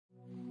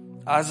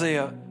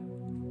Isaiah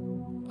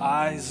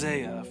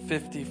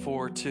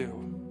 54:2.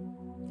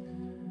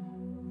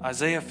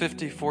 Isaiah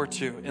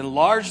 54:2.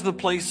 Enlarge the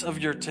place of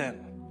your tent.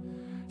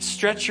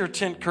 Stretch your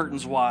tent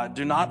curtains wide.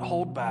 Do not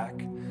hold back.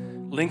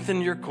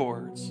 Lengthen your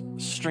cords.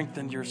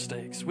 Strengthen your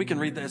stakes. We can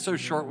read that. It's so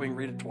short we can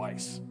read it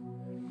twice.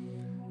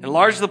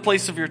 Enlarge the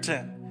place of your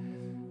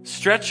tent.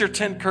 Stretch your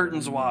tent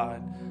curtains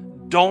wide.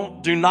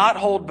 Do not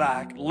hold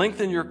back.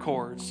 Lengthen your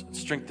cords.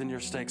 Strengthen your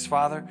stakes.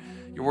 Father,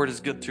 your word is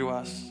good to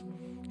us.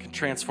 It can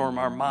transform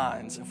our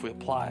minds if we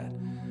apply it.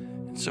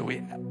 And so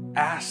we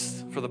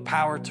ask for the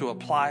power to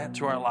apply it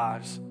to our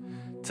lives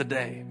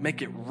today.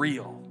 Make it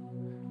real,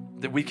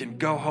 that we can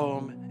go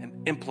home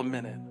and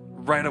implement it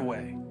right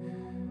away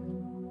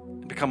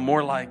and become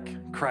more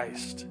like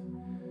Christ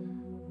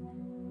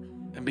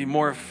and be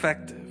more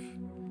effective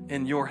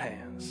in your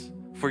hands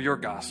for your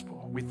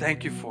gospel. We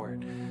thank you for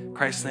it. In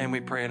Christ's name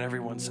we pray, and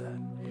everyone said,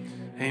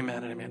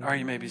 amen and amen. All right,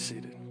 you may be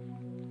seated.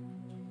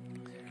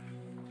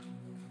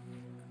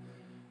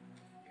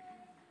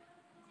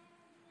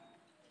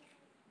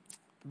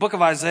 The book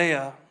of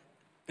Isaiah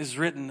is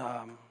written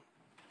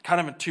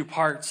kind of in two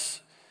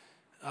parts.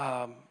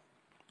 There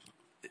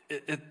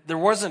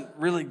wasn't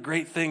really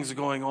great things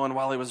going on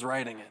while he was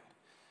writing it.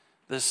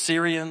 The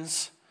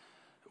Syrians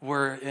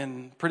were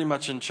pretty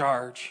much in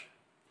charge,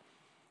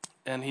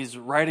 and he's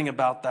writing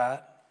about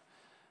that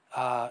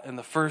in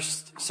the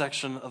first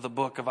section of the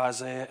book of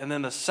Isaiah. And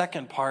then the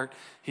second part,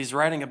 he's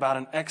writing about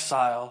an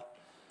exile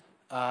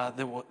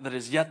that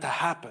is yet to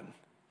happen,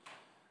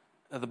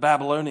 the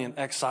Babylonian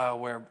exile,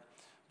 where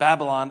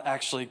Babylon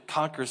actually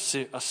conquers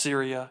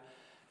Assyria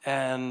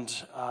and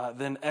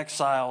then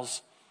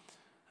exiles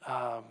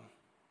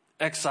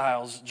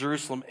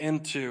Jerusalem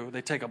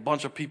they take a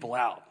bunch of people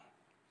out,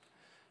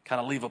 kind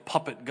of leave a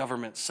puppet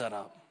government set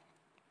up.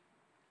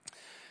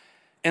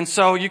 And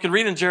so you can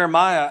read in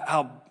Jeremiah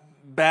how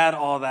bad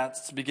all that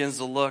begins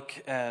to look,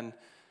 and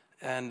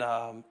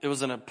it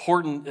was an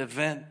important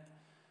event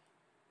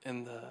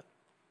in the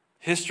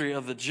history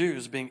of the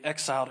Jews being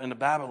exiled into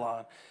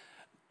Babylon.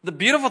 The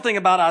beautiful thing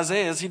about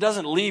Isaiah is he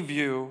doesn't leave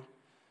you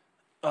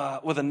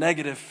with a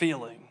negative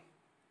feeling.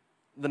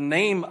 The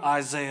name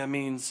Isaiah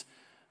means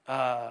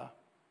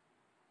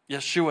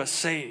Yeshua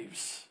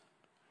saves.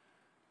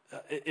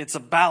 It's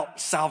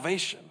about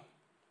salvation.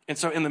 And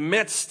so in the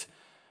midst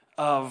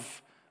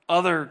of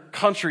other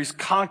countries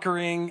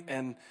conquering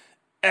and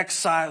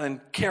exile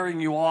and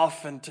carrying you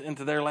off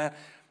into their land,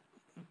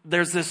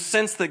 there's this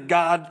sense that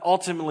God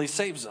ultimately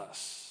saves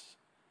us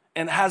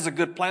and has a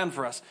good plan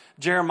for us.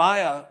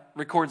 Jeremiah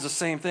records the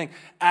same thing.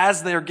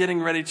 As they're getting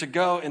ready to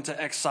go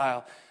into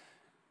exile,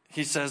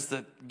 he says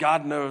that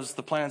God knows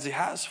the plans he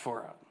has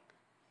for them,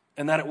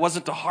 and that it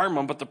wasn't to harm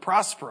them, but to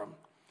prosper them.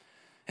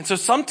 And so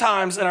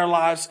sometimes in our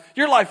lives,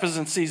 your life is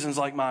in seasons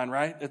like mine,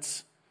 right?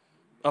 It's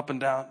up and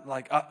down.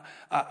 Like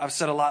I've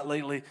said a lot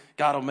lately,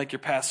 God will make your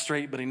path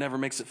straight, but he never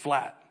makes it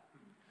flat,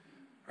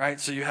 right?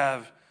 So you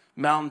have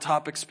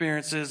mountaintop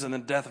experiences and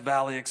then Death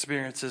Valley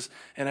experiences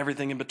and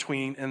everything in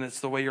between, and it's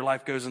the way your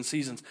life goes in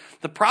seasons.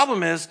 The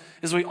problem is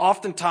we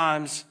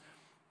oftentimes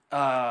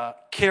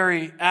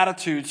carry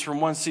attitudes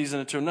from one season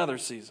into another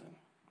season.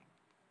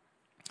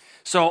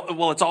 So,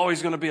 well, it's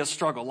always going to be a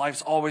struggle.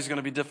 Life's always going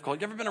to be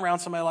difficult. You ever been around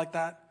somebody like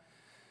that?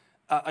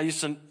 I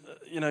used to,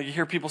 you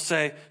hear people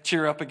say,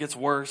 cheer up, it gets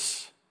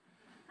worse.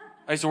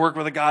 I used to work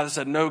with a guy that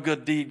said, no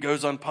good deed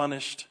goes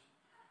unpunished.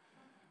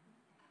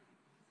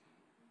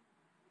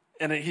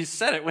 And he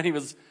said it when he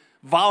was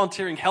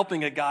volunteering,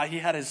 helping a guy. He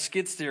had his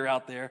skid steer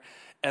out there,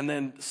 and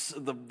then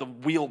the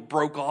wheel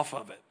broke off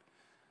of it.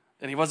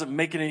 And he wasn't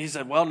making it. He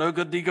said, well, no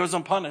good deed goes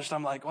unpunished.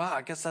 I'm like, wow,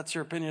 I guess that's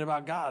your opinion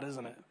about God,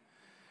 isn't it?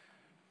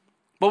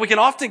 But we can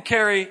often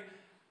carry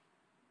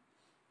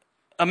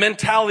a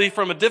mentality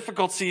from a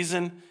difficult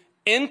season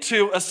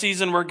into a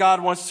season where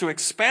God wants to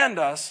expand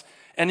us,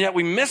 and yet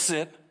we miss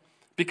it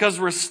because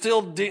we're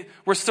still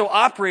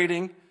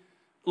operating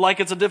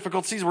like it's a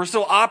difficult season. We're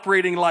still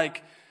operating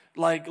like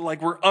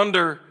we're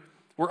under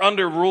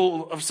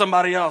rule of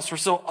somebody else. We're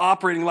still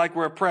operating like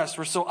we're oppressed.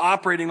 We're still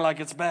operating like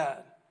it's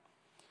bad.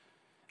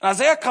 And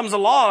Isaiah comes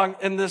along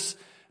in this,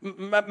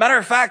 matter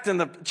of fact, in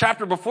the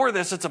chapter before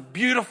this, it's a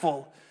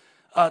beautiful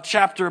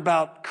chapter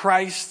about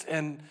Christ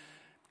and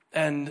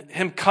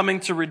him coming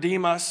to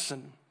redeem us.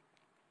 And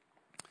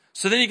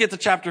so then you get to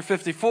chapter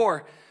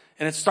 54,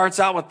 and it starts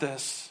out with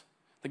this: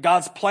 that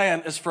God's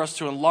plan is for us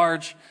to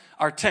enlarge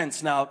our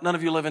tents. Now, none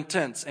of you live in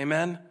tents,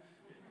 amen?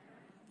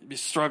 You'd be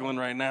struggling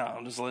right now,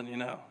 I'm just letting you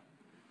know.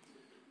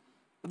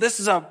 But this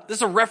is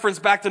a reference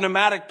back to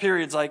nomadic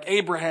periods like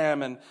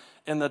Abraham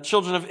and the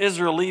children of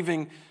Israel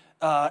leaving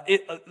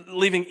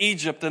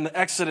Egypt and the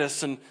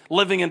Exodus and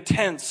living in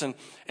tents.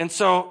 And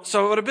so it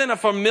would have been a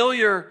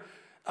familiar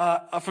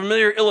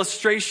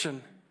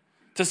illustration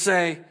to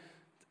say,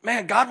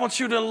 man, God wants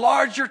you to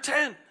enlarge your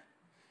tent.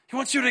 He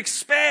wants you to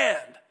expand,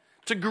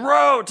 to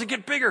grow, to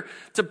get bigger,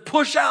 to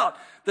push out.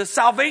 The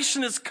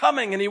salvation is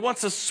coming, and he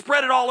wants to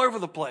spread it all over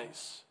the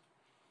place.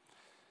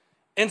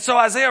 And so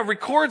Isaiah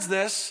records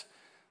this,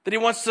 that he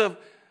wants to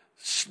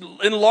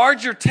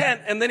enlarge your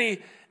tent, and then he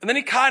And then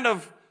he kind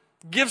of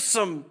gives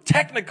some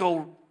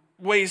technical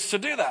ways to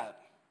do that.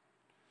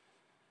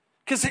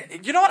 Because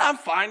you know what I'm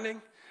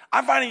finding?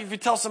 I'm finding if you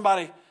tell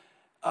somebody,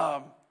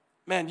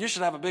 man, you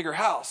should have a bigger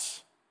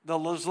house,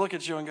 they'll just look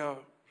at you and go,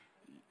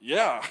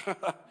 yeah,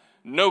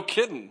 no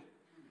kidding.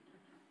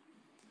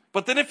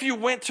 But then if you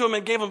went to them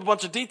and gave them a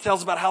bunch of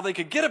details about how they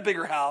could get a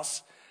bigger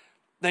house,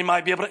 they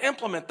might be able to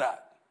implement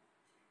that.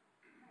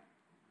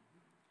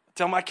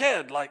 Tell my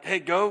kid, like, hey,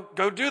 go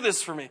do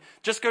this for me.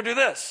 Just go do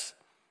this.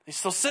 He's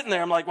still sitting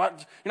there. I'm like,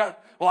 what?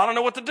 Well, I don't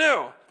know what to do.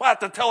 Well, I have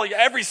to tell you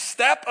every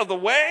step of the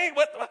way?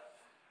 What?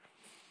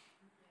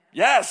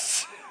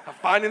 Yes, I'm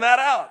finding that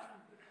out.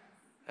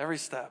 Every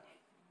step.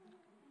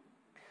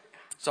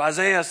 So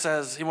Isaiah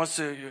says he wants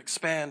to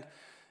expand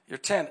your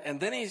tent. And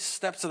then he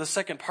steps to the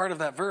second part of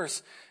that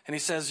verse, and he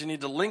says you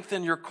need to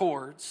lengthen your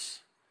cords,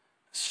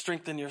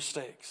 strengthen your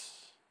stakes.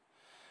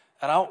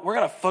 And we're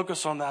going to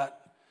focus on that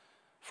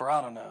for,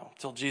 I don't know,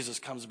 till Jesus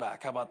comes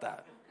back. How about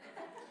that?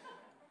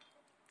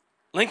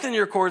 Lengthen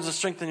your cords and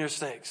strengthen your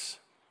stakes.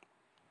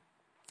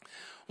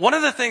 One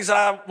of the things that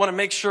I want to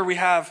make sure we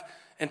have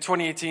in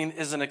 2018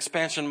 is an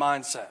expansion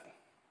mindset.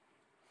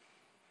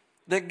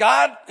 That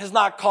God has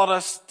not called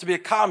us to be a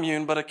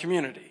commune, but a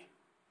community.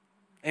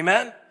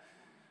 Amen?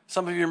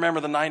 Some of you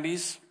remember the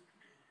 90s.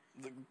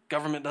 The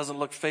government doesn't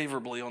look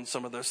favorably on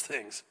some of those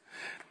things.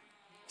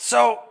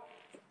 So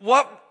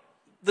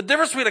the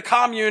difference between a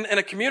commune and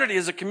a community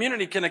is a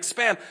community can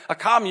expand. A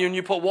commune,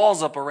 you put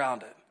walls up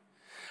around it.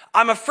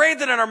 I'm afraid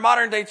that in our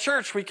modern day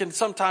church, we can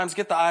sometimes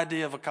get the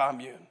idea of a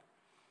commune.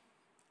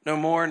 No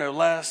more, no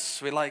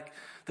less. We like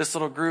this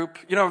little group.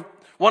 You know,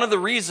 one of the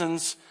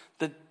reasons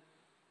that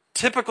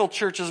typical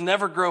churches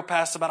never grow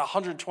past about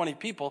 120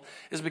 people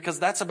is because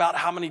that's about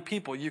how many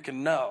people you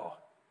can know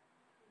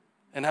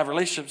and have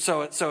relationships.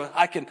 So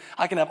I can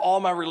have all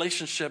my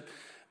relationship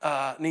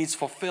needs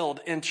fulfilled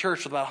in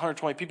church with about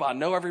 120 people. I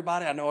know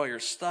everybody. I know all your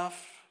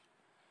stuff.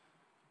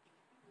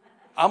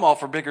 I'm all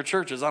for bigger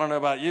churches. I don't know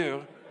about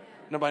you.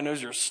 Nobody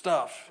knows your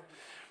stuff.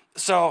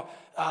 So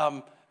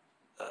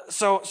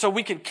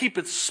we can keep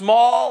it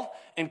small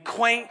and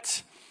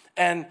quaint,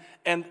 and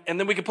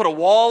then we can put a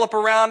wall up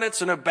around it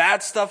so no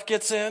bad stuff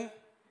gets in,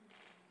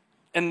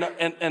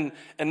 and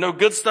no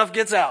good stuff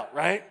gets out,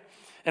 right?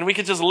 And we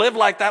can just live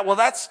like that. Well,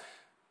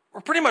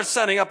 we're pretty much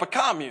setting up a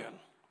commune.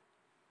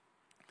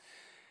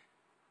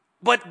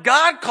 But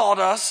God called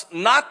us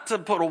not to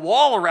put a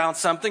wall around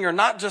something or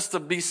not just to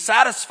be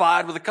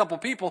satisfied with a couple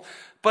people.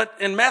 But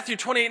in Matthew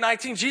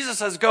 28:19, Jesus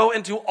says, go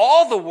into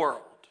all the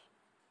world.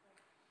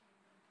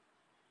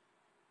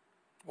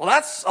 Well,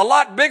 that's a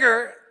lot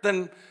bigger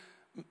than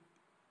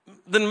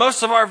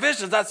most of our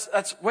visions.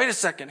 That's wait a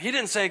second. He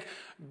didn't say,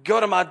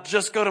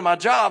 just go to my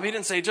job. He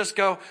didn't say, just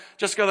go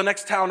the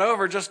next town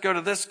over, just go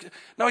to this.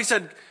 No, he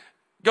said,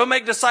 go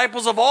make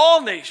disciples of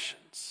all nations.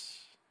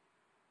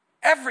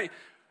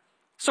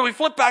 So we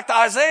flip back to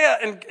Isaiah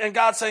and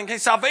God saying, hey,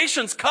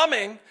 salvation's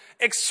coming.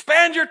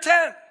 Expand your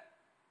tent.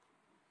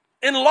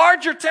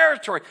 Enlarge your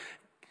territory.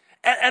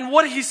 And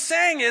what he's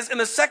saying is, in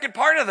the second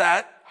part of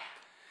that,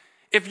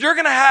 if you're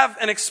going to have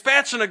an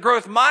expansion, a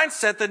growth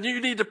mindset, then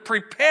you need to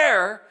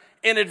prepare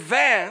in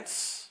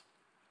advance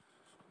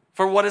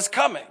for what is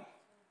coming.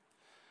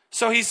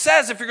 So he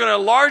says, if you're going to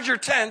enlarge your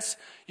tents,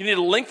 you need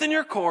to lengthen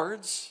your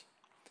cords,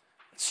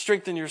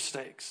 strengthen your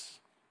stakes.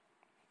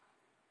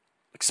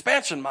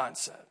 Expansion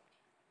mindset.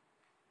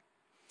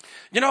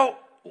 You know,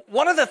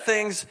 one of the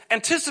things,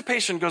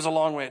 anticipation goes a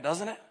long way,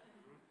 doesn't it?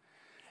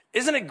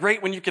 Isn't it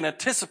great when you can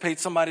anticipate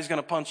somebody's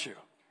going to punch you?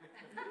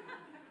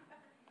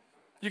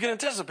 You can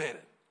anticipate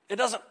it. It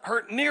doesn't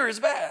hurt near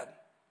as bad.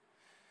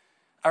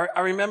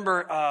 I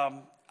remember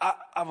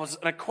I was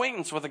an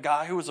acquaintance with a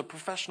guy who was a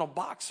professional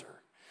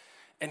boxer.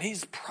 And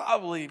he's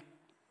probably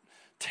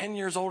 10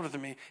 years older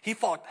than me. He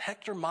fought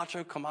Hector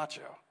Macho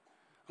Camacho.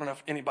 I don't know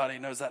if anybody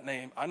knows that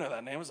name. I know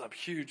that name. He was a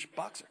huge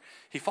boxer.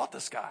 He fought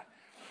this guy.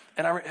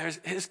 And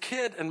his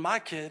kid and my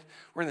kid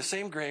were in the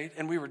same grade,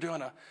 and we were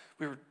doing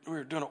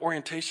an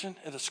orientation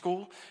at a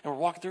school, and we're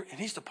walking through, and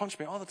he used to punch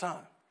me all the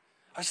time.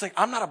 I was like,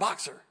 I'm not a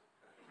boxer.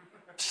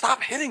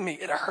 Stop hitting me.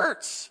 It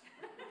hurts.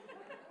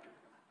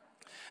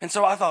 And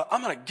so I thought,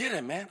 I'm going to get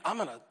him, man.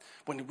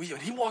 When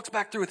he walks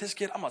back through with his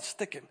kid, I'm going to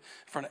stick him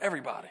in front of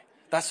everybody.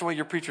 That's the way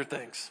your preacher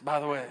thinks, by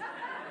the way.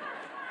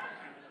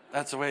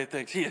 That's the way he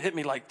thinks. He had hit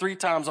me like 3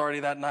 times already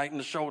that night in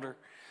the shoulder.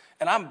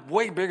 And I'm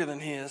way bigger than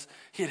he is.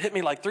 He had hit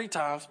me like 3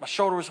 times. My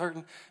shoulder was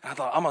hurting. And I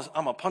thought, I'm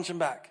going to punch him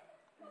back.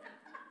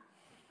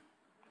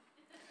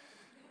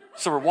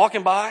 So we're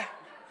walking by.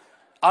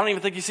 I don't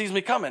even think he sees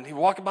me coming. He's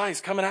walking by.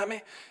 He's coming at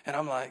me. And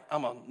I'm like,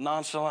 I'm a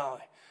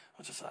nonchalantly.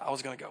 I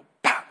was going to go,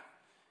 pow.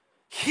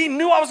 He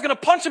knew I was going to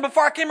punch him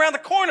before I came around the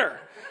corner.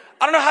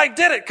 I don't know how he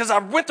did it because I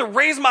went to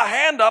raise my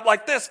hand up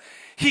like this.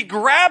 He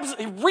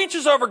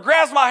reaches over,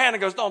 grabs my hand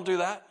and goes, don't do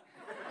that.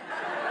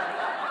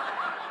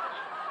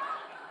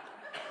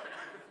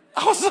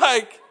 I was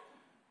like,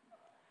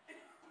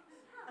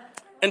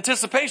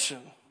 anticipation.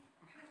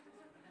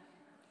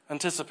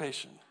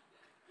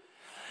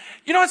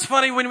 You know what's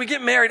funny? When we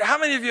get married, how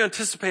many of you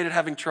anticipated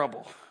having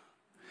trouble?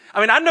 I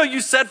mean, I know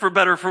you said for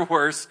better or for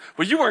worse,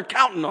 but you weren't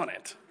counting on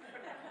it.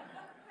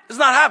 It's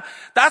not happening.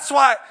 That's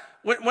why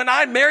when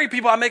I marry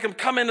people, I make them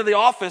come into the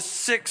office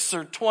 6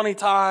 or 20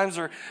 times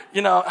or,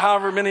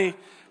 however many,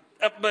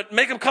 but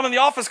make them come in the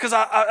office because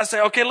I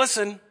say, okay,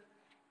 listen,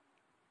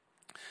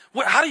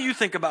 how do you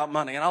think about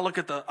money? And I'll look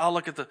at the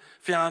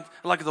fiance,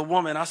 I look at the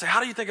woman, I say, how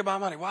do you think about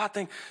money? Well, I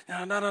think,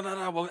 no.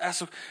 Well,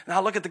 and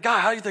I'll look at the guy,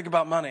 how do you think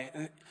about money?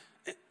 And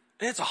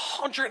it's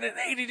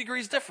 180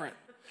 degrees different.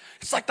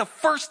 It's like the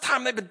first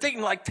time they've been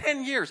dating like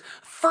 10 years.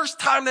 First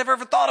time they've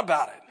ever thought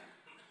about it.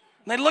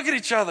 And they look at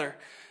each other.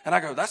 And I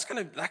go,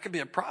 that could be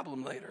a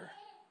problem later.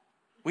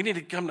 We need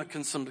to come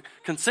to some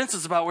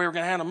consensus about where we're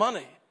going to handle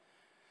money.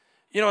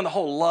 And the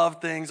whole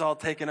love thing's all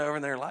taken over.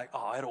 And they're like,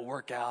 oh, it'll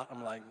work out.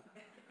 I'm like,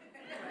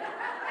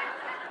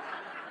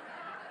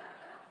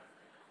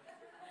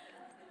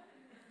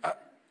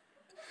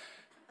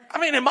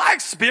 in my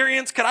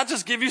experience, can I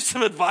just give you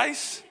some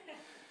advice?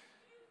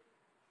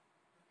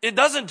 It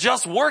doesn't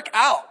just work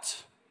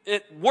out.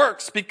 It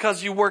works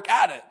because you work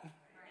at it.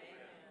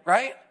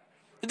 Right?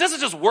 It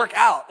doesn't just work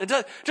out. It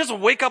doesn't just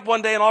wake up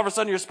one day and all of a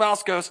sudden your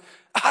spouse goes,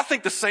 I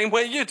think the same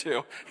way you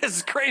do.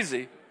 It's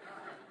crazy.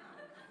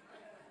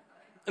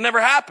 It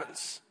never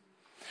happens.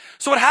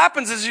 So what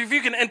happens is if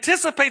you can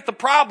anticipate the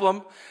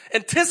problem,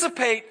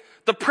 anticipate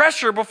the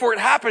pressure before it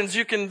happens,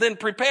 you can then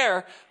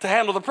prepare to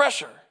handle the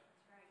pressure.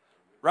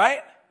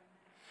 Right?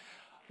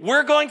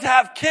 We're going to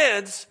have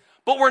kids,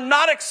 but we're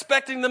not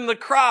expecting them to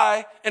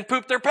cry and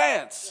poop their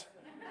pants.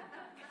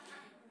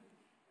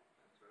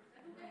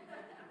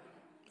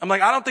 I'm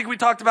like, I don't think we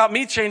talked about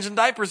me changing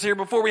diapers here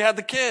before we had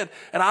the kid.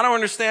 And I don't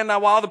understand now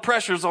why all the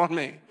pressure's on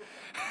me.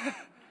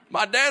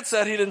 My dad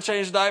said he didn't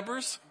change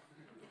diapers.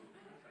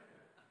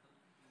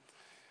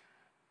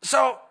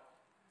 So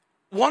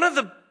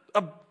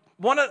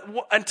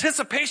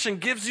anticipation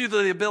gives you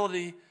the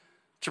ability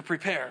to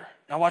prepare.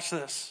 Now watch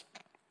this.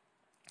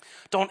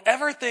 Don't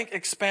ever think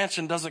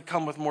expansion doesn't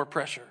come with more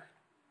pressure.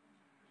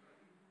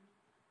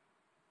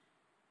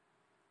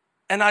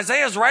 And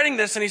Isaiah's writing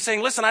this and he's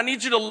saying, listen, I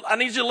need you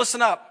to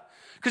listen up.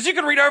 Because you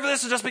can read over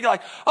this and just be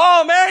like,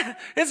 oh man,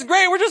 it's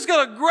great. We're just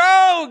going to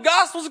grow.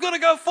 Gospel's going to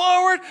go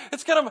forward.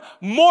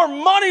 More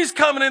money's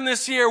coming in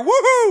this year.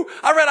 Woohoo!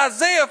 I read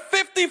Isaiah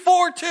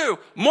 54:2.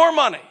 More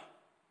money.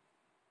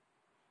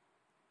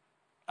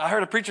 I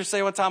heard a preacher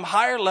say one time,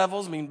 higher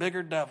levels mean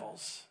bigger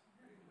devils.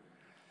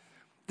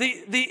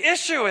 The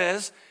issue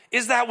is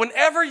that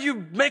whenever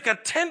you make a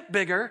tent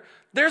bigger,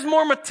 there's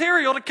more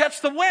material to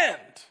catch the wind.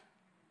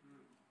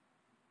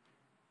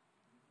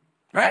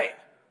 Right?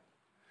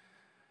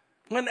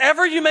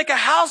 Whenever you make a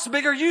house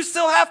bigger, you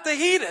still have to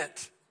heat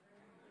it.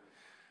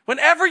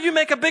 Whenever you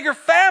make a bigger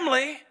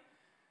family,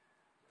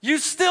 you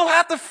still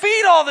have to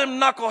feed all them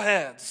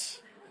knuckleheads.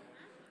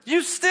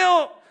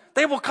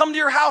 They will come to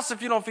your house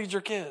if you don't feed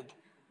your kid.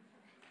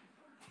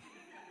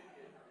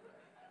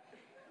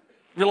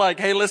 You're like,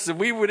 hey, listen,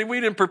 we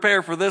didn't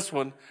prepare for this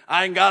one.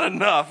 I ain't got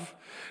enough.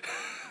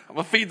 I'm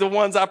going to feed the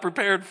ones I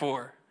prepared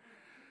for.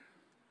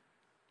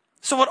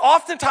 So what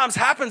oftentimes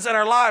happens in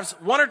our lives,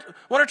 one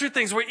or two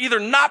things, we're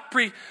either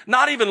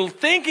not even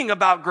thinking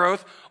about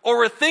growth, or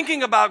we're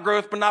thinking about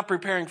growth but not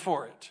preparing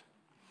for it.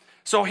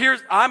 So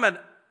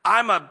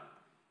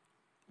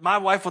my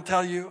wife will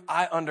tell you,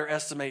 I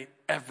underestimate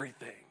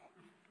everything.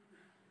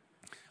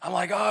 I'm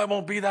like, oh, it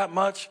won't be that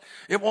much.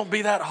 It won't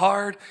be that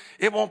hard.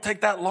 It won't take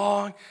that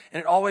long.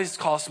 And it always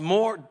costs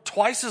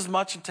twice as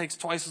much and takes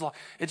twice as long.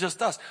 It just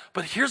does.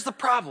 But here's the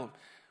problem.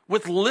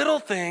 With little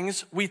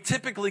things, we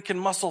typically can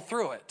muscle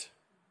through it.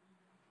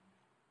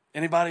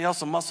 Anybody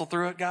else a muscle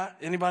through it guy?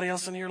 Anybody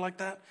else in here like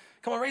that?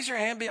 Come on, raise your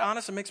hand. Be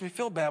honest. It makes me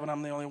feel bad when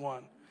I'm the only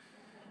one.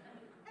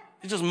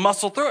 You just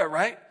muscle through it,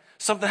 right?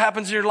 Something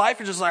happens in your life,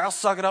 you're just like, I'll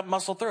suck it up,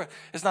 muscle through it.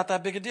 It's not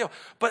that big a deal.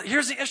 But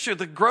here's the issue.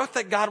 The growth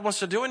that God wants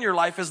to do in your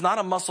life is not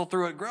a muscle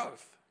through it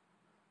growth.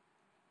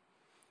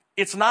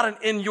 It's not an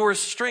in your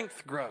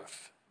strength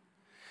growth.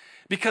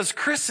 Because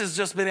Chris has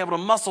just been able to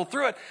muscle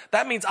through it.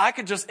 That means I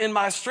could just, in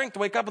my strength,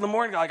 wake up in the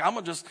morning, like, I'm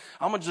gonna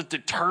just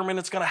determine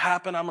it's going to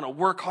happen. I'm going to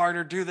work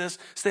harder, do this,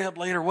 stay up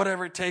later,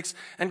 whatever it takes.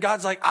 And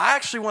God's like, I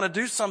actually want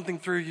to do something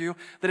through you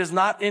that is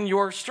not in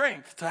your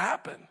strength to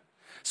happen.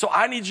 So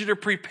I need you to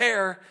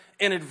prepare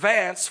in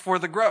advance for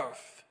the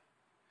growth.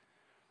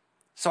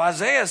 So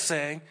Isaiah is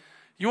saying,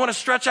 you want to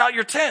stretch out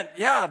your tent?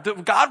 Yeah,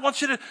 God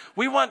wants you to,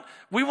 we want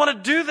to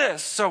do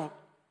this. So a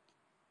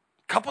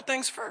couple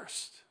things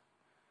first.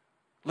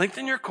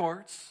 Lengthen your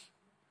cords.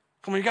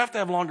 Come on, you have to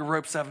have longer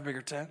ropes to have a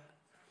bigger tent.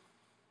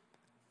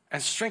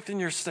 And strengthen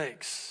your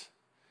stakes.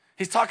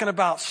 He's talking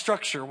about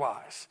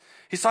structure-wise.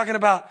 He's talking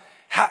about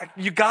how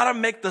you got to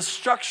make the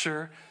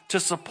structure to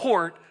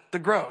support the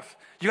growth.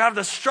 You have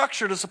the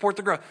structure to support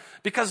the growth.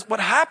 Because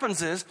what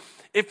happens is,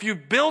 if you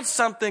build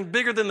something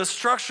bigger than the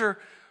structure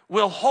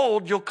will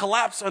hold, you'll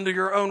collapse under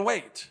your own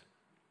weight.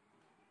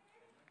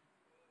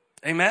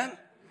 Amen?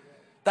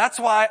 That's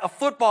why a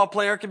football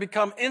player can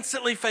become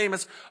instantly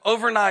famous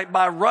overnight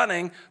by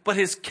running, but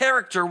his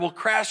character will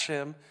crash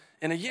him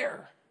in a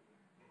year.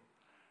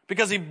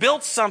 Because he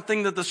built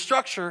something that the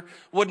structure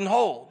wouldn't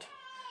hold.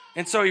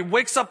 And so he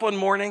wakes up one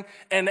morning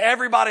and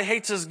everybody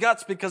hates his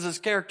guts because his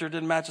character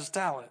didn't match his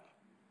talent.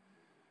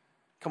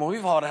 Come on,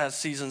 we've all had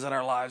seasons in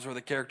our lives where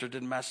the character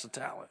didn't match the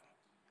talent.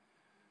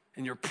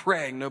 And you're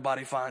praying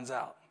nobody finds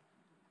out.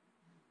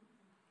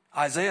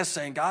 Isaiah is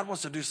saying God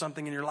wants to do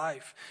something in your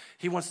life.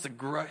 He wants to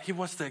grow. He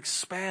wants to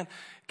expand.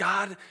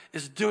 God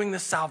is doing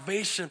this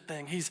salvation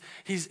thing.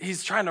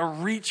 He's trying to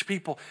reach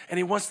people, and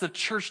he wants the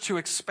church to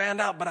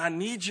expand out. But I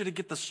need you to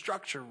get the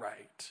structure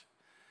right.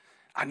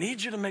 I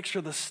need you to make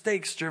sure the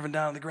stake's driven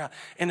down to the ground.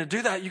 And to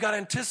do that, you got to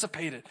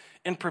anticipate it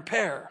and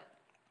prepare.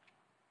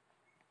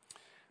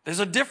 There's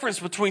a difference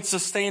between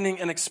sustaining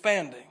and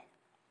expanding.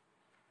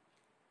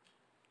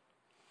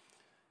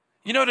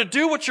 You know, to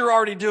do what you're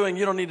already doing,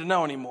 you don't need to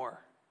know anymore.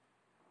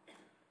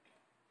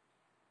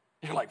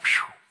 You're like,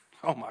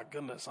 whew, oh my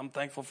goodness, I'm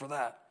thankful for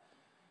that.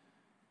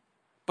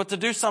 But to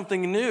do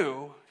something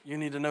new, you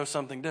need to know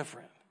something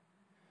different.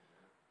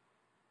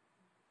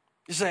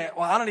 You say,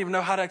 well, I don't even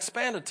know how to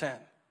expand a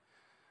tent.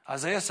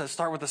 Isaiah says,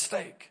 start with a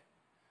stake.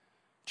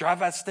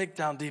 Drive that stake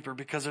down deeper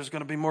because there's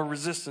going to be more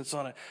resistance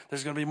on it.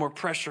 There's going to be more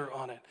pressure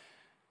on it.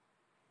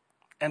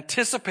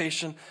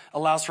 Anticipation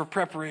allows for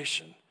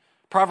preparation.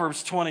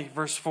 Proverbs 20,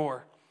 verse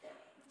 4.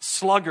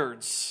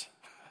 Sluggards.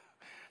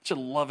 I should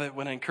love it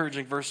when an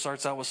encouraging verse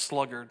starts out with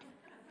sluggard.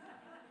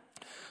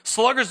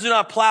 Sluggards do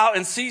not plow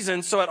in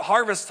season, so at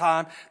harvest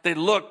time they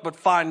look but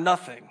find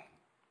nothing.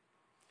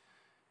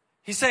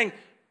 He's saying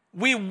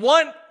we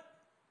want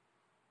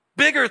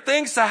bigger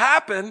things to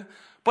happen,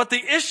 but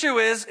the issue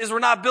is we're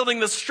not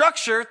building the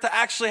structure to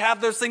actually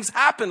have those things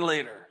happen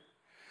later.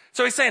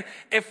 So he's saying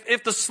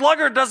if the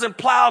sluggard doesn't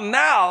plow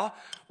now,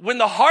 when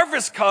the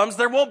harvest comes,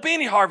 there won't be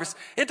any harvest.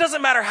 It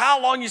doesn't matter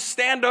how long you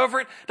stand over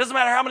it. It doesn't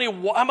matter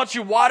how much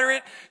you water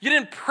it. You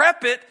didn't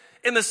prep it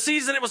in the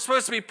season it was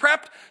supposed to be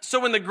prepped. So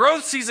when the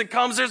growth season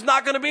comes, there's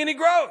not going to be any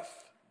growth.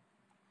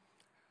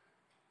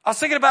 I was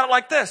thinking about it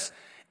like this.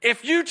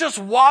 If you just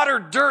water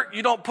dirt,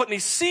 you don't put any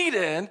seed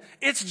in,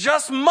 it's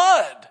just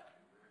mud.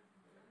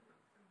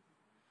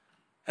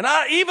 And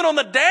even on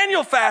the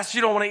Daniel fast,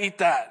 you don't want to eat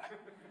that.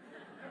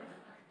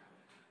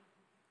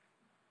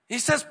 He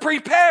says,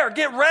 prepare,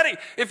 get ready.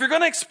 If you're going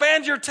to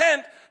expand your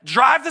tent,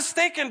 drive the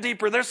stake in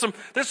deeper. There's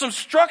some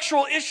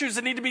structural issues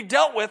that need to be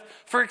dealt with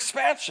for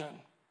expansion.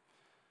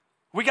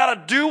 We got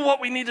to do what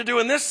we need to do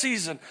in this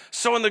season.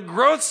 So in the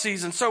growth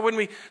season,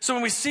 when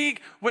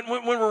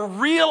we're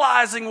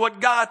realizing what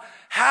God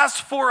has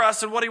for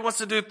us and what he wants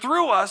to do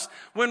through us,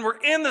 when we're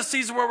in the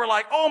season where we're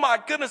like, oh my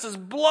goodness, it's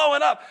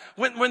blowing up.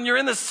 When you're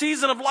in the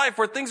season of life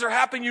where things are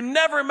happening you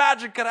never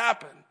imagined could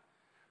happen,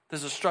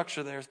 there's a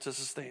structure there to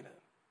sustain it.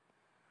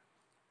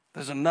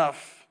 There's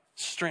enough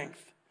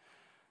strength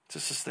to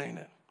sustain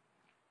it.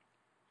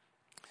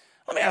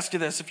 Let me ask you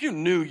this. If you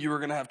knew you were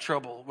going to have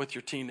trouble with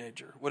your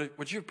teenager,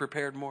 would you have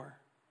prepared more?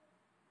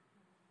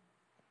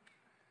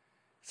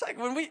 It's like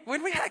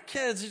when we had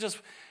kids, you just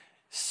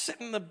sit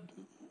in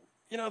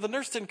the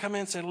nurse didn't come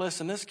in and say,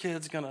 listen, this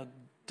kid's going to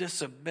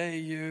disobey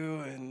you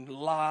and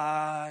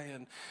lie,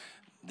 and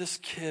this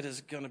kid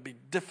is going to be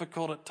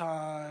difficult at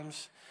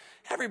times.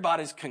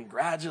 Everybody's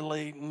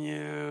congratulating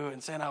you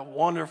and saying how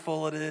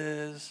wonderful it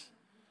is.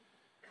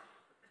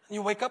 And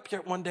you wake up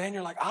here one day and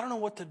you're like, I don't know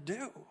what to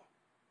do.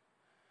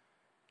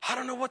 I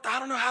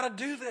don't know how to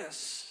do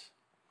this.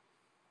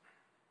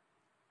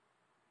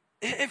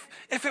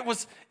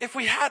 If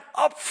we had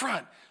up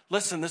front,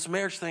 listen, this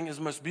marriage thing is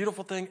the most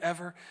beautiful thing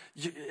ever.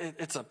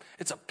 It's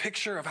a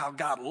picture of how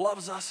God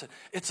loves us.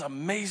 It's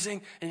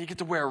amazing. And you get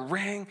to wear a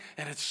ring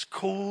and it's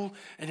cool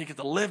and you get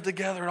to live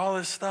together and all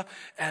this stuff.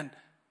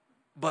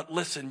 But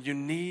listen, you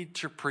need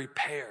to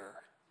prepare.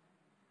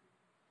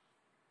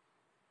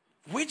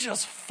 We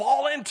just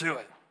fall into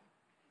it.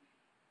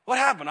 What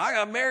happened? I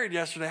got married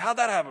yesterday. How'd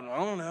that happen? I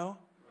don't know.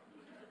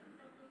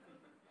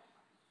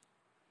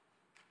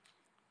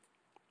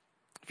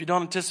 If you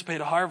don't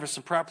anticipate a harvest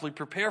and properly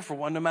prepare for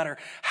one, no matter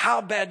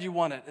how bad you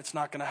want it, it's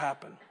not going to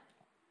happen.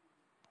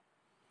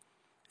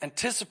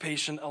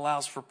 Anticipation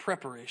allows for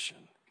preparation.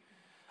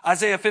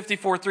 Isaiah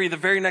 54:3, the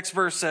very next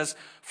verse says,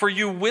 for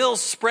you will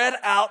spread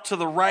out to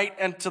the right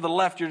and to the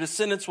left. Your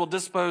descendants will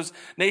dispossess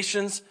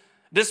nations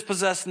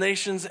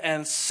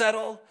and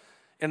settle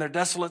in their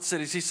desolate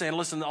cities. He's saying,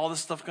 listen, all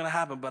this stuff's going to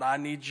happen, but I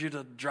need you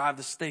to drive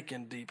the stake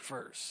in deep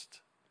first.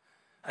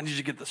 I need you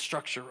to get the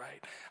structure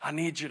right. I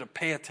need you to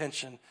pay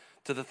attention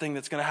to the thing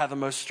that's going to have the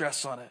most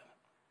stress on it.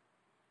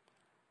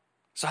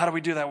 So how do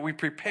we do that? We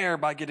prepare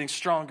by getting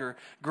stronger.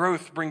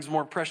 Growth brings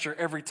more pressure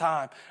every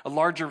time. A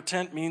larger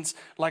tent means,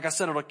 like I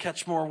said, it'll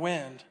catch more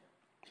wind.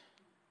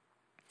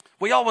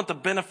 We all want the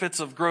benefits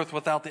of growth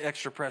without the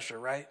extra pressure,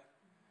 right?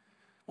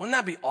 Wouldn't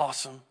that be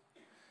awesome?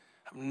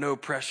 Have no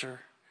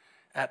pressure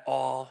at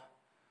all.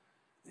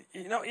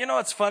 You know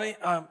what's funny?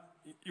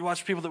 You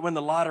watch people that win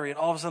the lottery and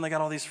all of a sudden they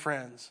got all these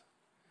friends,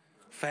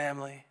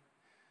 family.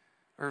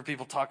 Or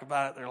people talk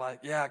about it. They're like,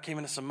 yeah, I came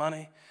into some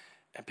money.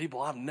 And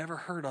people I've never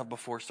heard of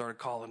before started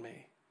calling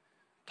me,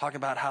 talking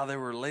about how they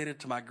were related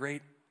to my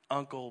great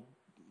uncle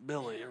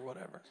Billy or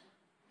whatever.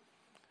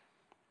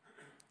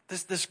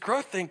 this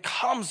growth thing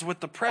comes with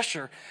the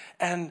pressure,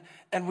 and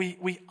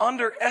we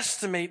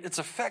underestimate its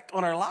effect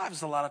on our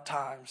lives a lot of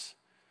times.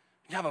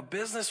 You have a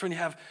business, when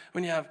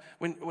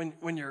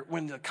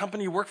the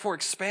company you work for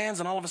expands,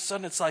 and all of a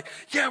sudden it's like,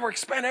 yeah, we're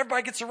expanding,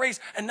 everybody gets a raise,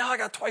 and now I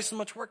got twice as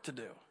much work to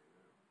do.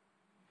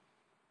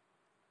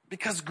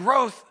 Because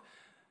growth,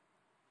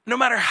 no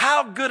matter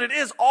how good it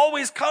is,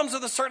 always comes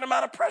with a certain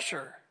amount of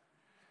pressure.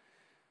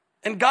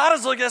 And God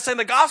is looking at saying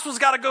the gospel's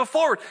got to go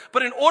forward.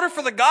 But in order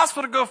for the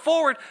gospel to go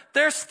forward,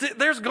 there's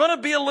going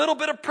to be a little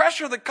bit of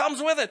pressure that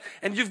comes with it.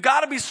 And you've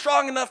got to be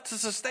strong enough to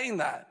sustain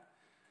that.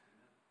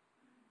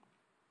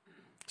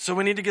 So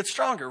we need to get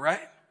stronger,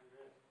 right?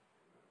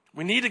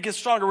 We need to get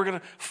stronger. We're going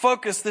to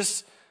focus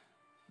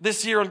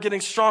this year on getting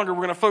stronger.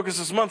 We're going to focus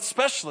this month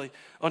especially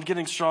on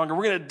getting stronger.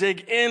 We're going to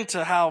dig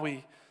into how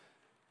we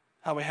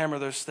hammer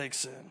those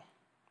stakes in.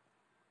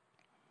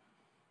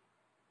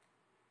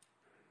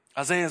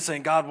 Isaiah is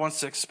saying God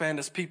wants to expand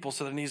his people,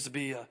 so there needs to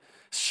be a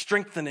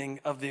strengthening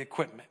of the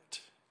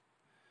equipment.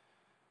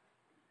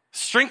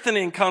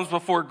 Strengthening comes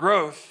before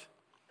growth,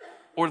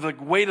 or the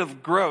weight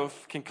of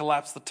growth can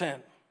collapse the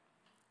tent.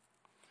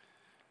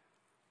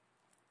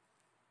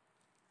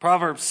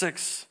 Proverbs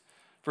 6,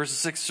 verses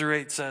 6 through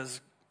 8 says,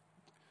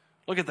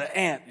 look at the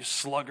ant, you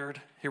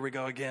sluggard. Here we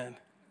go again.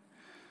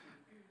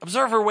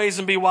 Observe her ways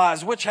and be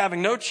wise, which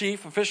having no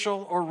chief,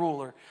 official, or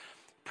ruler,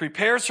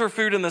 prepares her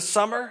food in the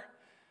summer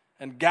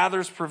and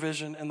gathers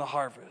provision in the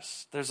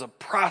harvest. There's a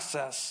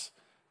process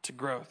to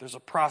growth. There's a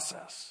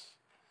process.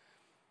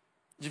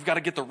 You've got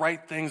to get the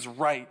right things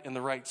right in the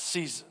right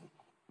season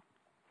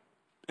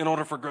in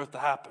order for growth to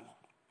happen.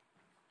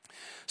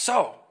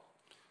 So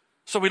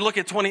we look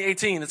at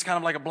 2018. It's kind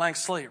of like a blank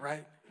slate,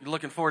 right? You're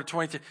looking forward to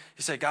 2018.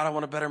 You say, God, I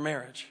want a better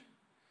marriage.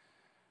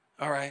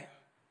 All right.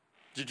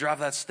 Did you drive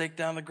that stake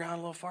down the ground a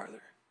little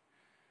farther?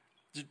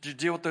 Did you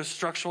deal with those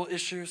structural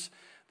issues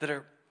that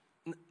are...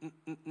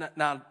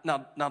 Now,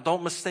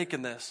 don't mistake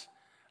in this.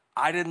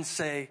 I didn't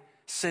say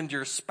send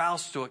your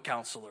spouse to a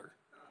counselor.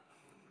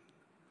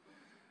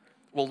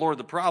 Well, Lord,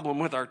 the problem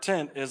with our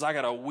tent is I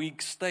got a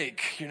weak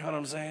stake. You know what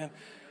I'm saying?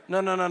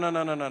 No.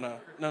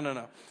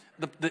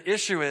 The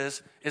issue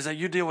is that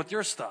you deal with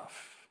your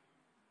stuff.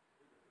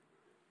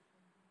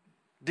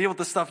 Deal with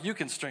the stuff you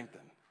can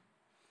strengthen.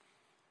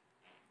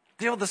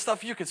 Deal with the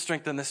stuff you can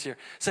strengthen this year.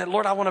 Say,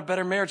 Lord, I want a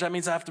better marriage. That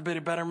means I have to be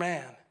a better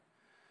man.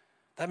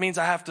 That means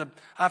I have to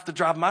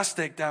drive my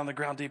stake down the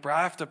ground deeper.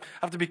 I have to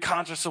be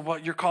conscious of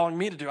what you're calling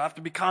me to do. I have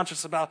to be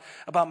conscious about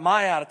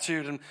my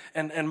attitude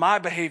and my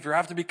behavior. I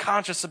have to be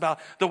conscious about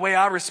the way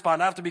I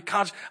respond. I have to be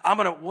conscious.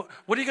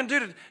 What are you going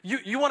to do?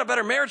 You want a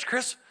better marriage,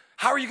 Chris?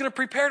 How are you going to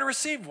prepare to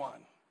receive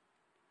one?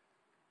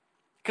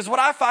 Because what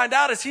I find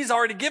out is he's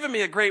already given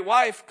me a great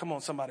wife. Come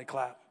on, somebody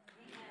clap.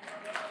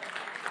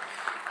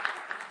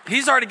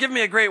 He's already given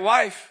me a great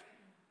wife.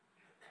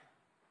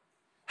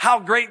 How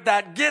great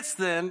that gets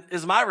then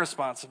is my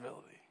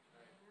responsibility.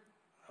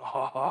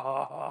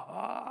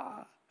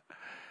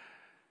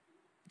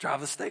 Drive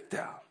the stake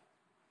down.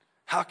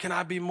 How can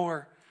I be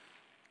more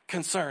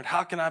concerned?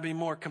 How can I be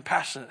more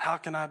compassionate? How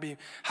can I be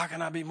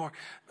more,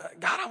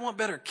 God, I want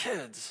better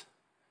kids.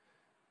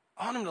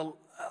 I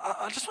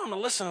just want them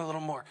to listen a little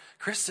more.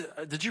 Chris,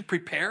 did you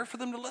prepare for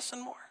them to listen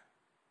more?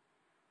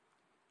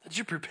 Did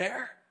you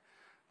prepare?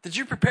 Did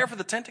you prepare for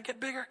the tent to get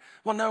bigger?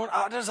 Well, no,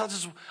 I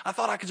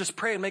thought I could just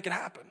pray and make it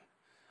happen.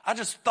 I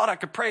just thought I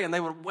could pray and they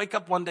would wake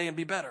up one day and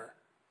be better.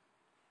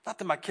 Not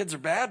that my kids are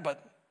bad,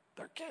 but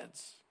they're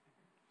kids.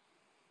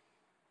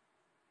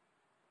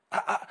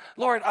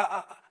 Lord,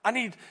 I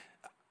need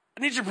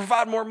you to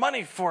provide more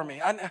money for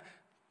me.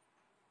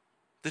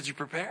 Did you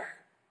prepare?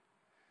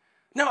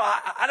 No,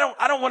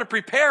 I don't want to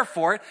prepare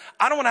for it.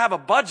 I don't want to have a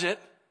budget.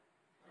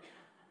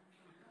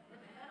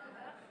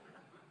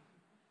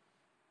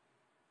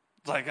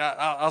 It's like,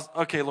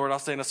 okay, Lord, I'll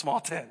stay in a small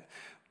tent.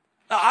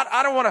 No,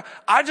 I don't want to.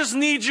 I just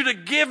need you to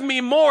give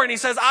me more. And he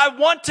says, I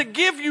want to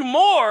give you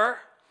more,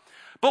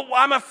 but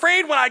I'm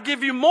afraid when I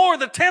give you more,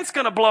 the tent's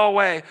going to blow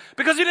away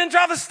because you didn't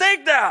drive the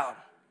stake down.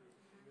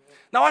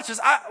 Now watch this.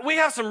 We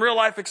have some real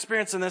life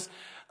experience in this.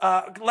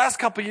 Last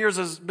couple of years,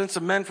 there's been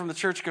some men from the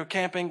church go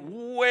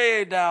camping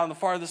way down the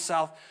farthest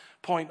south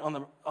point on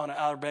the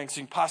Outer Banks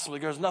you can possibly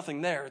go. There's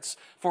nothing there. It's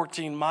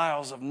 14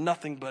 miles of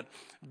nothing but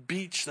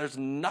beach. There's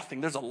nothing.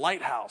 There's a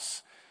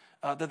lighthouse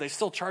that they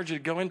still charge you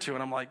to go into.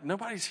 And I'm like,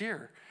 nobody's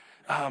here.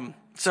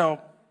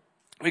 So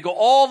we go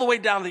all the way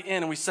down to the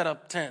end and we set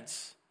up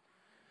tents.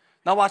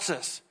 Now watch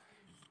this.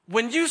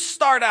 When you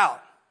start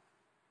out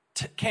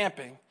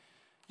camping,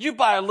 you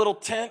buy a little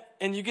tent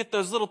and you get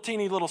those little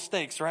teeny little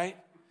stakes, right?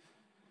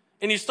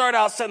 And you start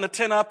out setting the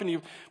tent up and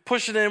you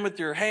push it in with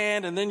your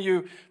hand and then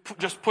you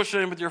just push it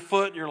in with your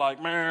foot. You're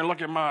like, man,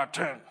 look at my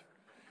tent.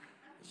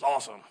 It's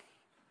awesome.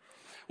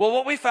 Well,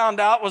 what we found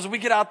out was we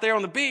get out there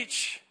on the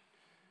beach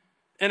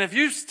and if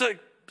you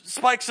stick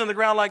spikes in the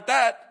ground like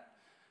that,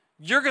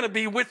 you're going to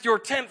be with your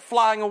tent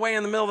flying away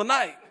in the middle of the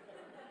night.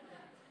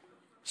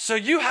 So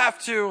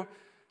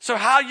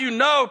how you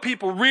know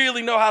people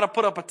really know how to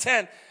put up a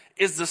tent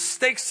is the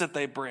stakes that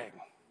they bring.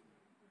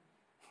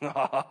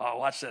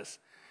 Watch this.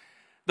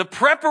 The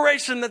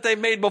preparation that they've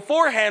made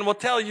beforehand will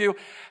tell you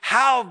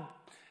how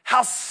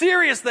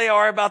serious they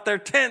are about their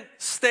tent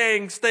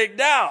staying staked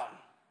down.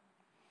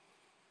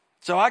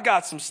 So I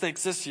got some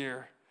stakes this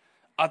year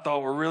I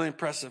thought were really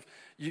impressive.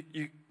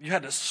 You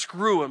had to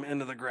screw them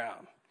into the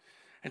ground.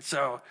 And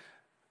so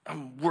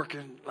I'm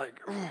working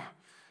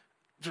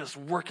just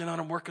working on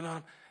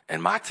them.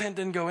 And my tent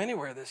didn't go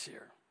anywhere this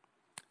year.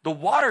 The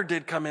water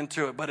did come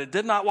into it, but it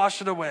did not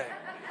wash it away.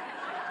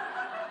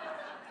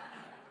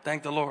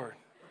 Thank the Lord.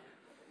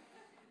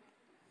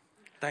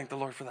 Thank the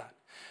Lord for that.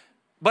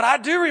 But I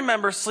do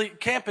remember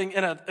camping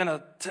in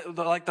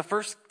the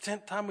first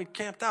time we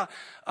camped out.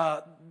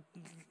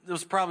 It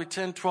was probably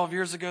 10, 12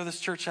 years ago. This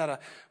church had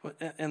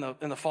in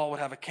the fall would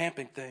have a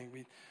camping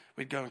thing.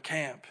 We'd go and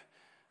camp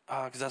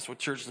because that's what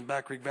churches in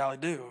Back Creek Valley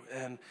do.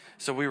 And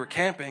so we were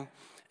camping,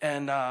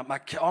 and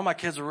all my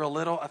kids were real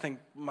little. I think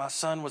my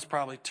son was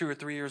probably 2 or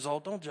 3 years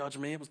old. Don't judge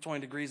me. It was 20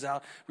 degrees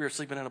out. We were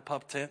sleeping in a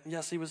pup tent.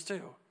 Yes, he was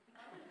too.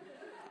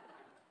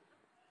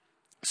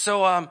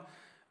 So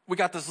we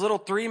got this little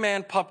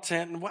 3-man pup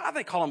tent. And why do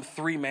they call them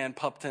 3-man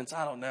pup tents?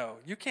 I don't know.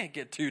 You can't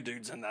get 2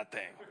 dudes in that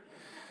thing.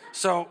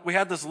 So we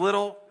had this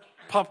little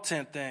pup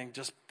tent thing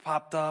just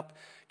popped up,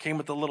 came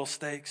with the little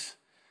stakes.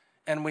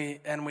 And we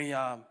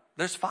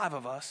there's 5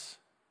 of us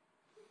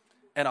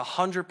and a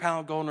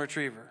 100-pound golden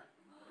retriever.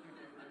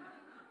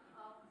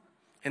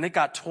 And it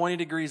got 20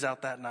 degrees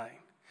out that night.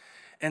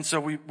 And so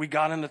we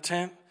got in the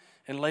tent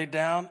and laid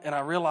down, and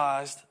I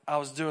realized I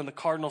was doing the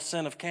cardinal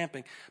sin of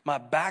camping. My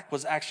back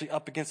was actually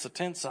up against the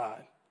tent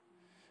side.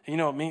 And you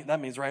know what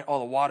that means, right? All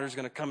the water's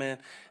going to come in,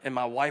 and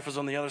my wife was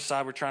on the other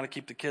side. We're trying to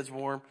keep the kids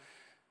warm.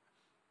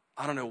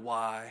 I don't know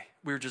why.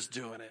 We were just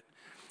doing it.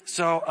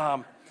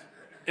 So,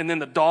 and then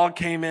the dog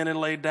came in and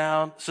laid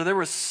down. So there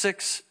were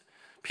 6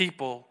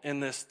 people in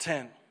this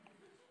tent.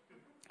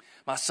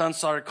 My son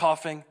started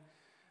coughing.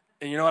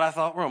 And you know what I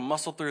thought? We're going to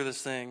muscle through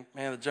this thing.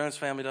 Man, the Jones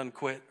family doesn't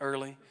quit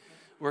early.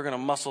 We're going to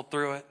muscle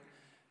through it.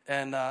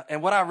 And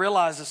what I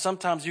realized is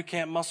sometimes you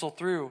can't muscle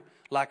through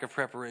lack of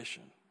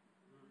preparation.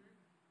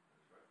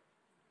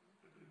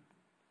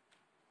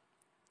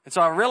 And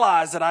so I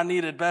realized that I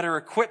needed better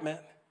equipment.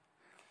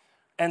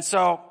 And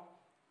so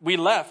we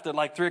left at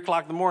like 3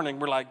 o'clock in the morning.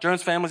 We're like,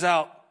 Jones family's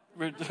out.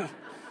 We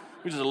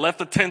just left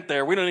the tent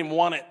there. We don't even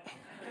want it.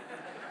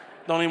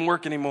 Don't even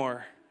work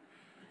anymore.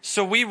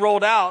 So we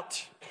rolled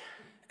out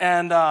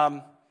and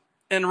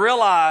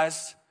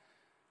realized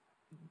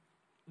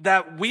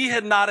that we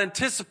had not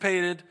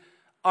anticipated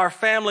our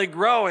family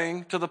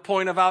growing to the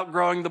point of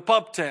outgrowing the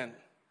pup tent.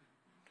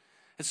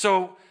 And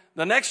so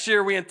the next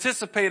year we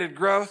anticipated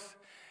growth,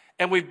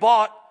 and we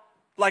bought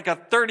like a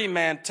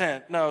 30-man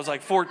tent. No, it was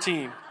like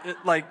 14.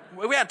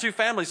 We had 2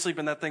 families sleep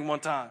in that thing one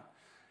time.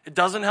 It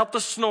doesn't help the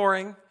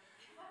snoring.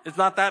 It's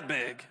not that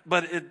big,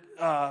 but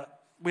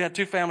we had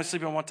 2 families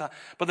sleeping at one time.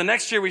 But the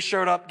next year we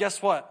showed up, guess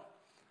what?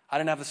 I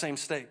didn't have the same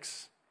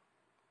stakes.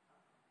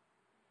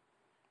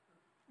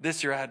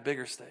 This year I had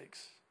bigger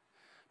stakes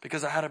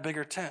because I had a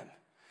bigger tent.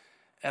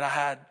 And I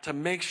had to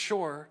make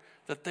sure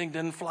the thing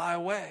didn't fly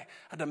away.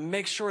 I had to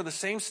make sure the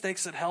same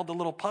stakes that held the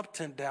little pup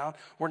tent down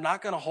were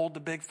not going to hold the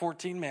big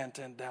 14-man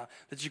tent down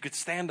that you could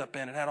stand up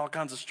in and had all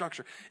kinds of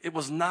structure. It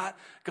was not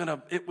going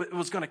to, it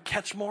was going to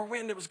catch more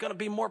wind. It was going to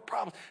be more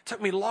problems. It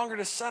took me longer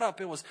to set up.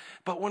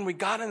 But when we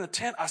got in the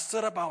tent, I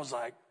stood up. I was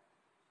like,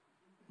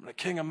 I'm the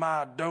king of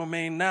my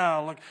domain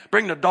now. Look,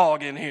 bring the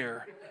dog in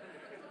here.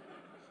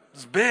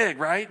 It's big,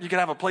 right? You could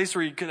have a place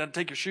where you could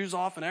take your shoes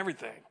off and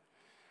everything.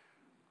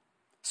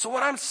 So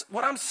what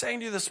I'm saying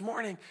to you this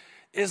morning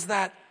is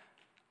that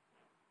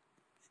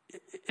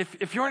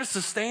if you're in a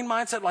sustained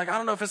mindset, like, I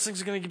don't know if this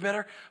thing's going to get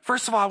better,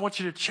 first of all, I want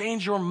you to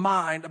change your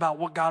mind about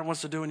what God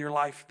wants to do in your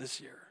life this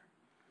year.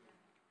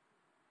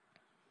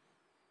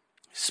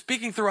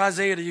 Speaking through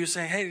Isaiah to you,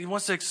 saying, hey, he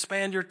wants to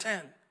expand your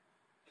tent.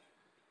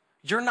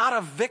 You're not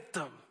a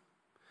victim.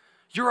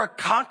 You're a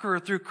conqueror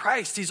through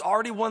Christ. He's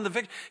already won the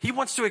victory. He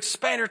wants to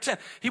expand your tent.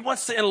 He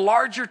wants to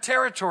enlarge your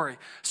territory.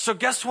 So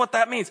guess what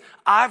that means?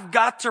 I've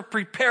got to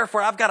prepare for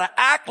it. I've got to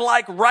act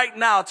like right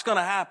now it's going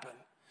to happen.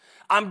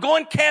 I'm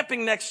going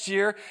camping next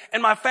year,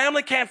 and my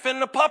family can't fit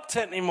in a pup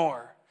tent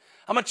anymore.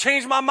 I'm going to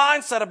change my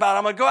mindset about it.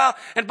 I'm going to go out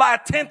and buy a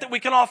tent that we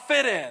can all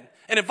fit in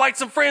and invite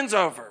some friends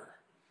over.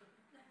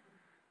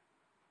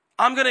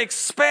 I'm going to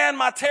expand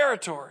my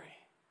territory.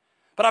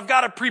 But I've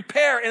got to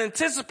prepare and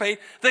anticipate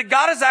that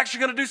God is actually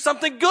going to do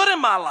something good in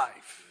my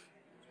life.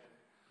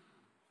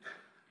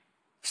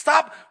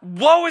 Stop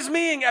woe is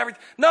meing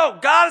everything. No,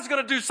 God is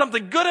going to do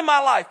something good in my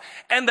life.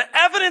 And the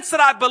evidence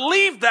that I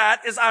believe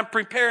that is I'm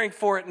preparing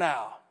for it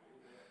now.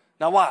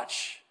 Now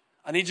watch.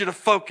 I need you to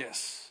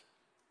focus.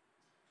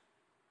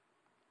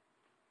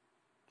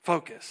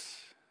 Focus.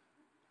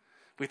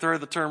 We throw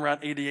the term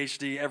around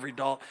ADHD.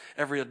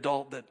 Every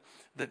adult that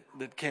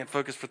can't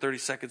focus for 30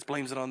 seconds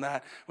blames it on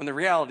that. When the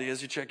reality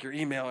is you check your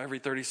email every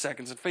 30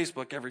 seconds and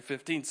Facebook every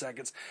 15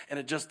 seconds, and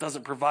it just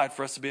doesn't provide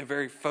for us to be a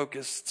very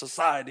focused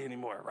society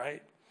anymore,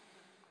 right?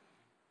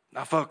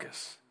 Now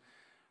focus.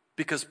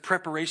 Because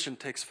preparation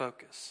takes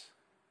focus.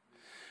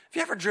 Have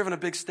you ever driven a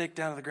big stake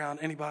down to the ground?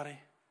 Anybody?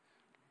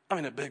 I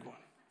mean a big one.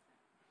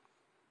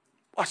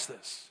 Watch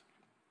this.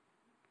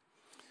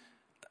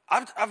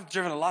 I've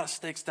driven a lot of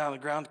stakes down the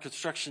ground,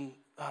 construction,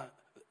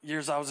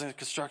 years I was in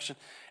construction.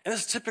 And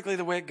this is typically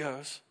the way it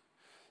goes.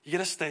 You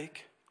get a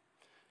stake,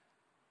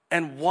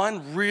 and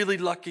one really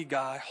lucky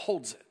guy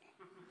holds it.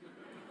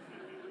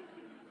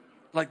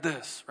 Like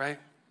this, right?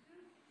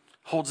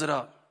 Holds it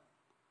up.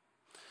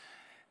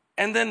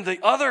 And then the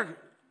other,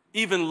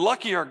 even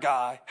luckier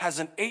guy has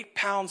an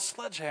 8-pound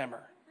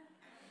sledgehammer.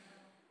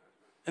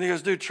 And he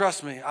goes, dude,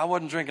 trust me, I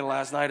wasn't drinking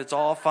last night. It's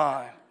all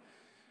fine.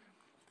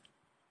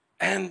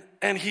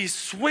 And he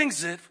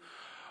swings it,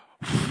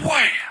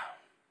 wham,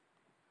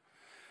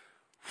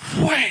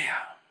 wham.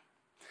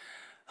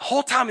 The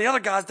whole time the other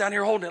guy's down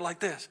here holding it like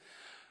this.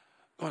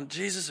 Going,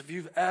 Jesus, if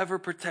you've ever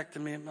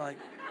protected me, I'm like,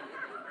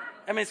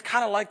 I mean, it's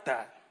kind of like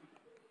that.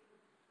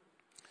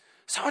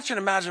 So I want you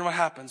to imagine what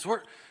happens.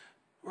 We're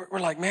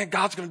like, man,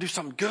 God's going to do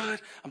something good.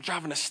 I'm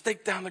driving a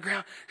stake down the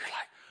ground.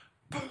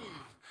 You're like, boom,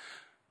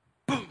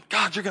 boom.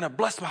 God, you're going to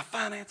bless my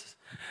finances.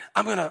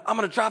 I'm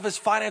gonna drive this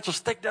financial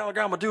stake down the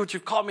ground. I'm gonna do what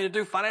you've called me to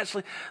do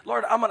financially.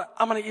 Lord, I'm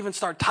gonna even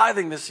start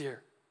tithing this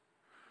year.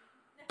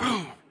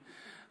 Boom.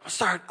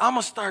 I'm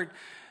gonna start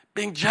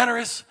being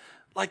generous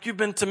like you've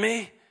been to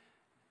me.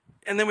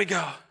 And then we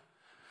go,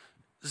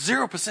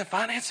 0%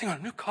 financing on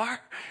a new car.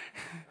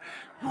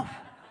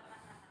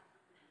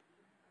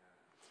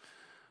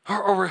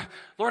 or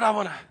Lord, I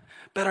want a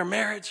better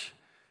marriage.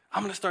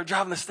 I'm gonna start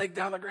driving the stake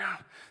down the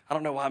ground. I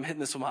don't know why I'm hitting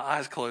this with my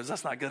eyes closed.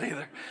 That's not good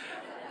either.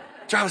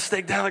 Drive a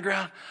stake down the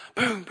ground,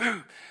 boom,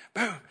 boom,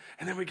 boom.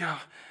 And then we go,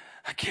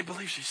 I can't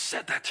believe she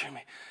said that to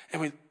me.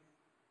 And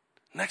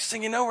next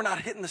thing you know, we're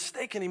not hitting the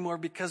stake anymore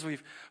because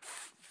we've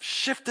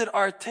shifted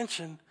our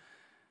attention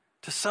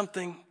to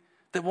something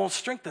that won't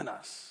strengthen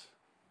us.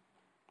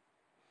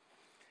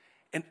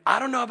 And I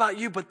don't know about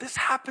you, but this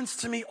happens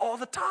to me all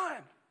the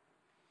time.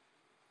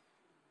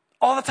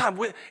 All the time.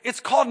 It's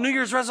called New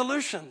Year's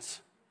resolutions.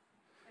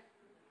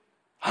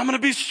 I'm going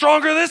to be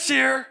stronger this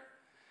year.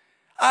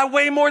 I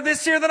weigh more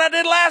this year than I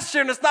did last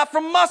year, and it's not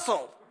from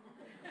muscle.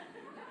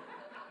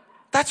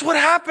 That's what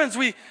happens.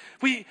 We're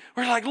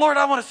like, Lord,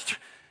 I want to.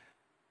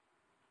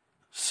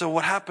 So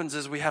what happens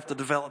is we have to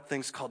develop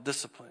things called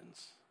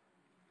disciplines.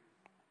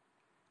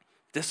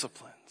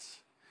 Disciplines.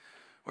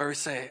 Where we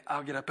say,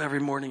 I'll get up every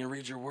morning and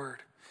read your word.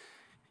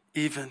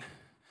 Even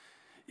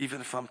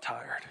if I'm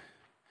tired.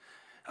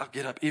 I'll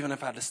get up, even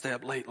if I had to stay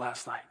up late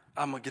last night.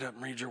 I'm going to get up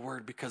and read your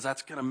word because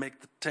that's going to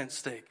make the tent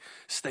stake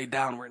stay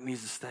down where it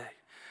needs to stay.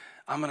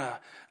 I'm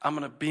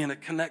gonna be in a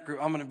connect group.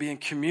 I'm gonna be in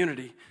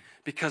community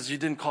because you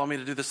didn't call me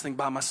to do this thing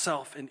by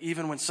myself. And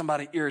even when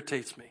somebody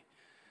irritates me,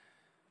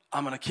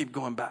 I'm gonna keep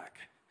going back.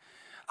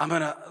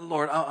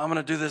 Lord, I'm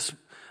gonna do this.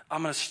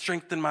 I'm gonna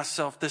strengthen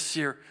myself this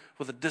year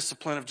with a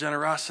discipline of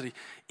generosity,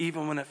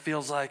 even when it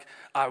feels like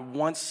I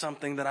want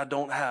something that I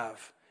don't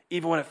have.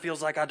 Even when it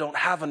feels like I don't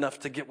have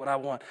enough to get what I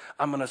want,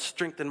 I'm gonna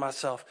strengthen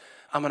myself.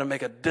 I'm gonna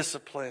make a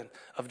discipline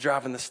of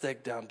driving the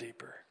stake down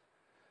deeper.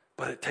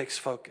 But it takes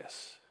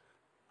focus.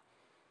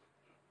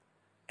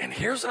 And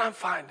here's what I'm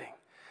finding.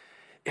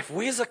 If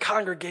we as a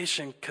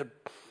congregation could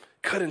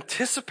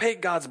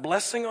anticipate God's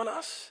blessing on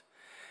us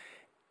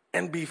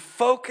and be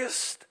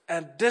focused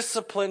and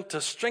disciplined to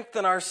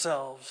strengthen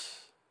ourselves,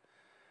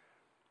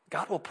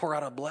 God will pour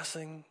out a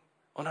blessing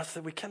on us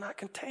that we cannot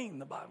contain,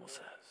 the Bible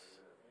says.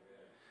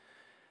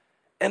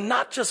 And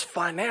not just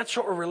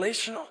financial or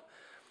relational,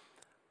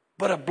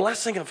 but a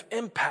blessing of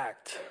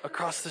impact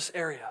across this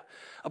area.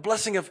 A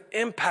blessing of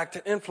impact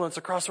and influence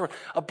across the world.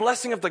 A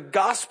blessing of the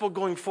gospel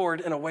going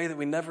forward in a way that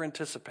we never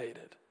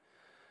anticipated.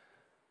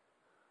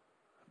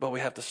 But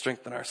we have to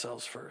strengthen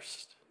ourselves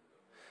first.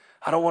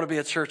 I don't want to be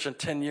a church in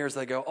 10 years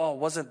they go, oh,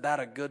 wasn't that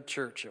a good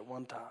church at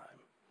one time?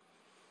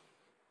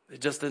 They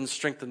just didn't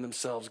strengthen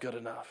themselves good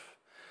enough.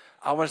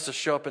 I want us to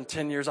show up in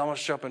 10 years. I want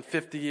to show up in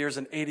 50 years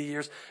and 80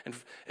 years.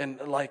 And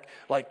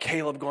like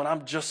Caleb going,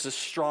 I'm just as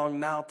strong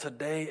now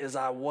today as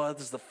I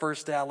was the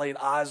first day I laid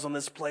eyes on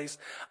this place.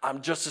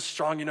 I'm just as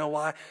strong. You know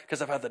why?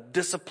 Because I've had the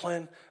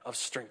discipline of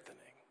strengthening.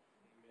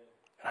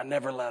 And I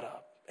never let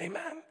up.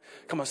 Amen?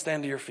 Come on,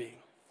 stand to your feet.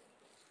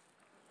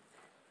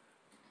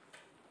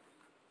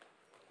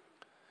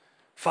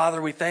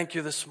 Father, we thank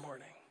you this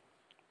morning.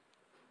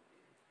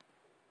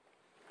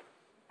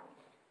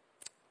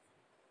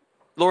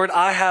 Lord,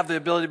 I have the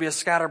ability to be a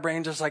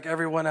scatterbrain just like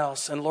everyone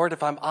else. And Lord,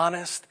 if I'm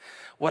honest,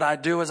 what I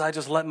do is I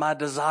just let my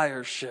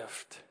desires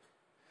shift.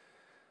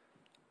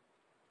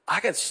 I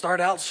can start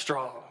out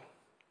strong,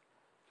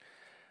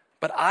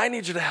 but I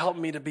need you to help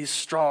me to be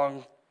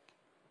strong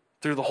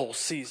through the whole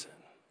season.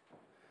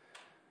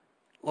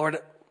 Lord,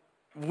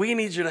 we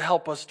need you to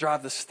help us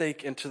drive the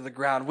stake into the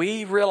ground.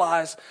 We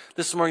realize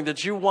this morning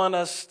that you want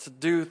us to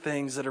do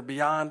things that are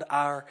beyond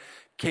our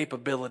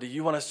capability.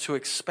 You want us to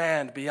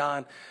expand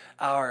beyond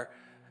our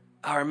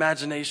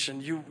imagination.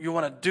 You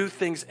want to do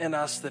things in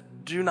us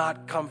that do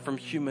not come from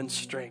human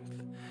strength.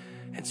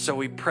 And so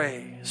we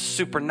pray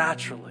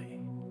supernaturally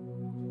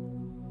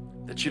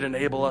that you'd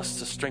enable us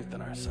to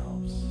strengthen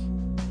ourselves.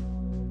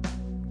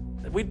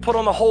 That we'd put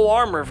on the whole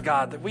armor of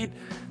God, that we'd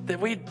that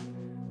we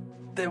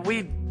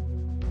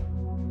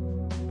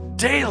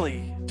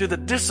daily do the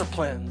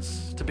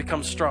disciplines to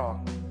become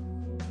strong.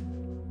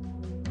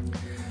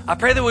 I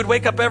pray that we'd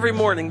wake up every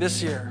morning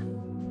this year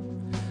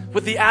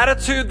with the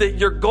attitude that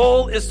your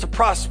goal is to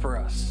prosper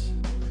us,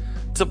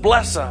 to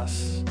bless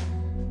us,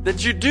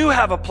 that you do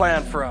have a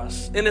plan for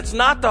us, and it's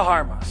not to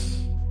harm us.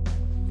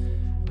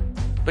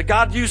 But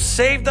God, you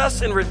saved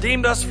us and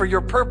redeemed us for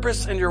your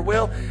purpose and your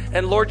will,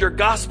 and Lord, your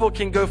gospel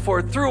can go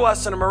forward through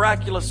us in a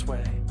miraculous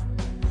way.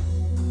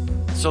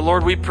 So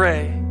Lord, we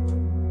pray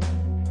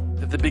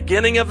at the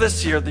beginning of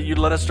this year that you'd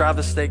let us drive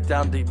the stake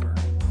down deeper.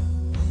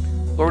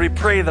 Lord, we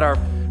pray that our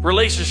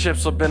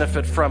relationships will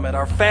benefit from it,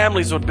 our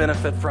families would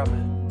benefit from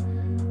it.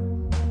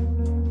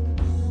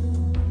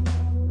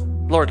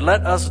 Lord,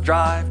 let us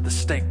drive the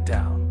stake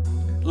down.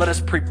 Let us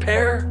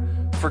prepare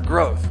for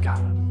growth,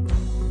 God.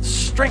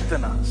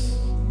 Strengthen us.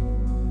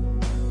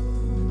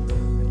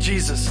 In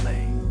Jesus'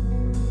 name.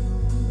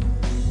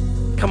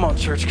 Come on,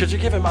 church. Could you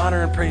give him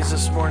honor and praise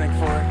this morning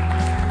for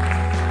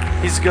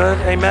it? He's good.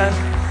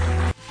 Amen.